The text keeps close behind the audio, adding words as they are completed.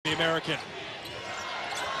American.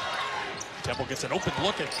 Temple gets an open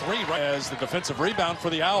look at three right as the defensive rebound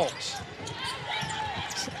for the Owls.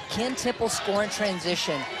 Can Temple score in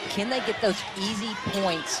transition? Can they get those easy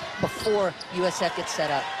points before USF gets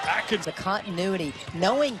set up? The continuity,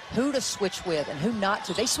 knowing who to switch with and who not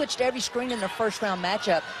to. They switched every screen in their first round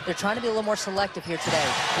matchup. They're trying to be a little more selective here today.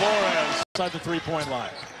 Flores inside the three-point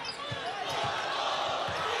line.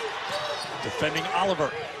 Defending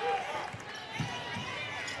Oliver.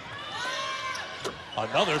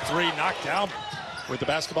 Another three knocked down with the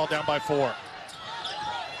basketball down by 4.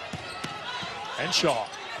 Henshaw.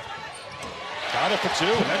 Got it for 2.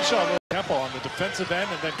 Henshaw Temple on the defensive end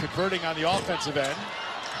and then converting on the offensive end.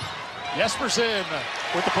 Jespersen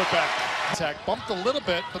with the putback. Attack bumped a little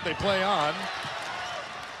bit, but they play on.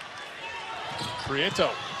 Prieto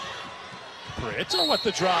with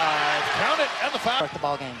the drive. Count it and the foul. Start the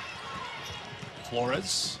ball game.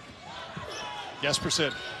 Flores.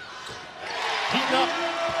 Jespersen. Heating up.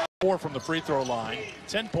 4 from the free throw line.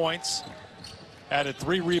 10 points. Added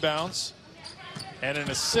 3 rebounds and an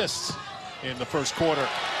assist in the first quarter.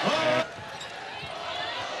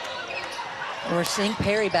 And we're seeing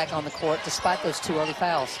Perry back on the court despite those 2 early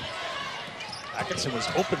fouls. Atkinson was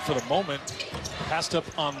open for the moment. Passed up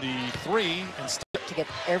on the 3 instead. To get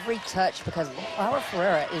every touch because Laia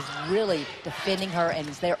Ferreira is really defending her and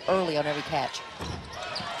is there early on every catch.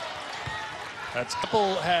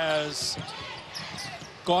 Temple has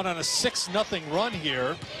gone on a 6-0 run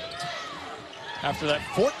here. After that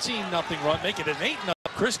 14-0 run, make it an 8-0.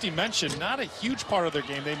 Christie mentioned not a huge part of their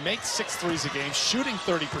game. They make 6 threes a game, shooting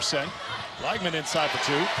 30%. Blackman inside for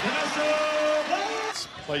 2.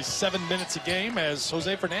 Plays 7 minutes a game as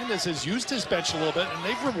Jose Fernandez has used his bench a little bit, and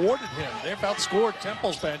they've rewarded him. They've outscored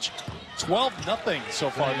Temple's bench 12-0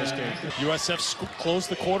 so far in this game. USF closed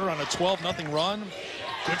the quarter on a 12-0 run.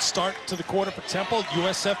 Good start to the quarter for Temple.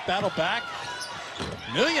 USF battle back.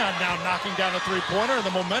 Mykia now knocking down a three-pointer, and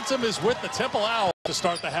the momentum is with the Temple Owls to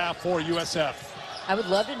start the half for USF. I would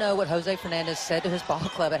love to know what Jose Fernandez said to his ball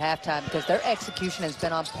club at halftime because their execution has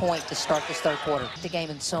been on point to start this third quarter. The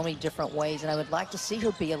game in so many different ways, and I would like to see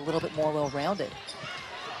her be a little bit more well-rounded.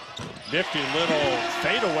 Nifty little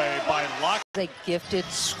fadeaway by Laksa. A gifted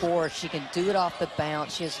scorer. She can do it off the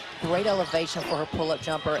bounce. She has great elevation for her pull-up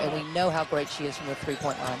jumper, and we know how great she is from the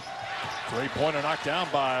three-point line. Three-pointer knocked down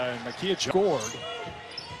by Mykia. Scored.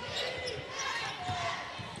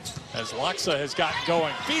 As Laksa has gotten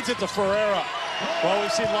going. Feeds it to Ferreira. Well,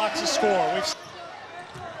 we've seen Laksa score.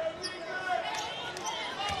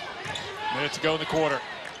 Minute to go in the quarter.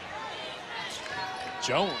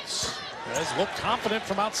 Jones has looked confident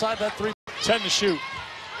from outside that 3. 10 to shoot.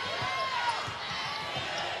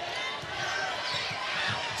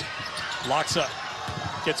 Laksa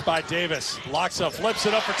gets by Davis. Laksa flips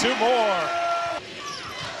it up for 2 more.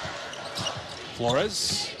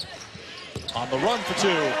 Flores on the run for 2.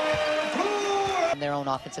 In their own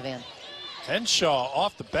offensive end. Henshaw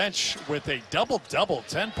off the bench with a double-double,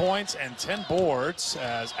 10 points and 10 boards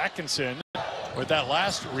as Atkinson with that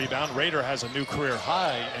last rebound. Rader has a new career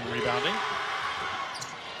high in rebounding.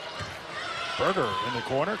 Berger in the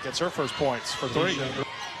corner gets her first points for 3.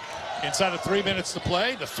 Inside of 3 minutes to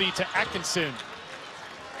play, the feed to Atkinson.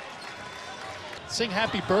 Sing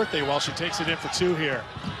happy birthday while she takes it in for 2 here.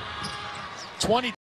 20